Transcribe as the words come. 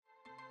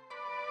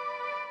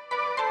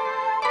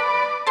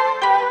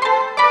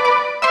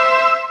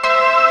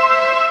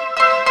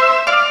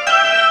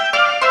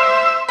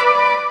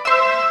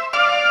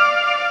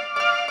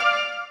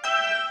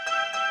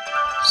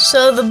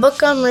So the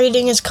book I'm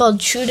reading is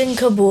called Shooting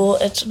Kabul.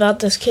 It's about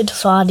this kid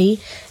Fadi,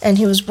 and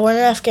he was born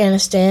in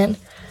Afghanistan,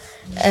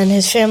 and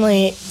his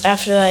family,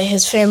 after that,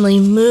 his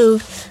family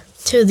moved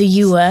to the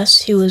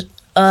U.S.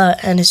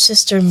 And his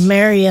sister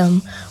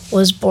Miriam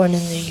was born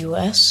in the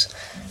U.S.,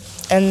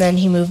 and then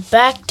he moved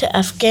back to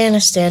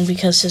Afghanistan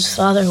because his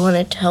father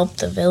wanted to help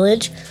the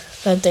village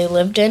that they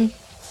lived in.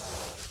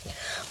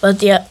 But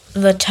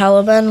the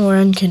Taliban were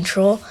in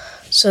control,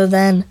 so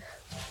then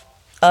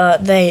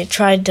they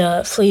tried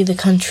to flee the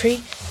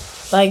country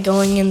by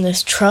going in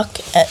this truck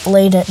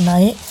late at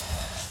night.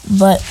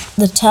 But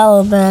the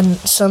Taliban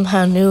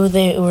somehow knew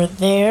they were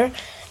there,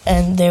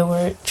 and they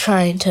were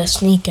trying to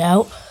sneak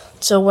out.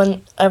 So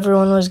when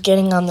everyone was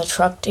getting on the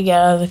truck to get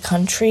out of the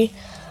country,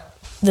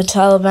 the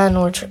Taliban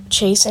were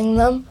chasing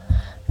them.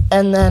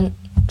 And then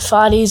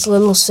Fadi's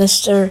little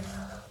sister,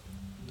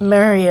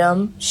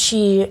 Miriam,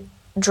 she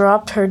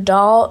dropped her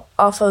doll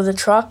off of the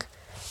truck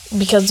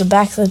because the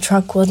back of the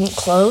truck wasn't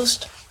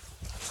closed.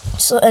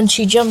 And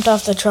she jumped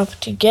off the truck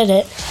to get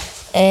it,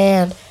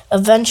 and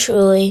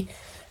eventually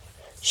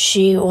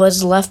she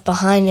was left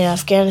behind in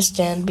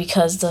Afghanistan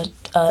because the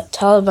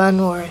Taliban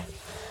were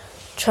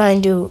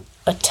trying to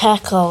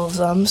attack all of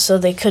them, so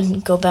they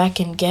couldn't go back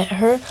and get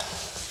her.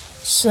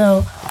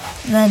 So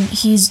then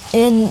he's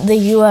in the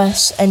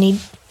U.S. and he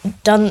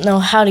doesn't know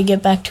how to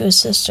get back to his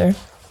sister.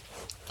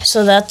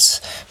 So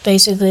that's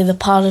basically the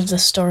plot of the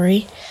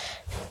story.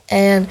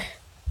 And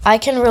I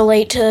can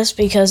relate to this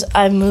because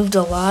I've moved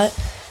a lot,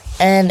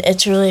 and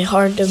it's really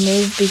hard to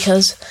move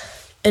because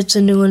it's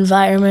a new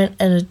environment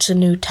and it's a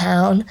new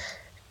town,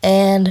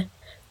 and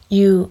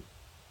you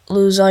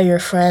lose all your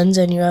friends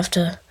and you have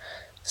to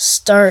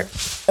start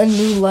a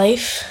new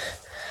life.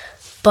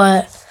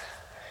 But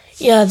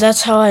yeah,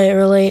 that's how I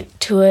relate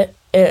to it.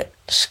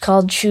 It's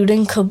called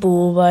Shooting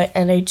Kabul by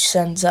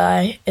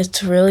Senzai.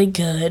 It's really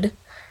good.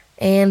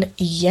 And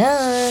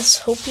yes,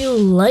 hope you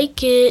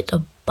like it.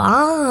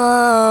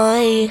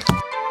 Bye.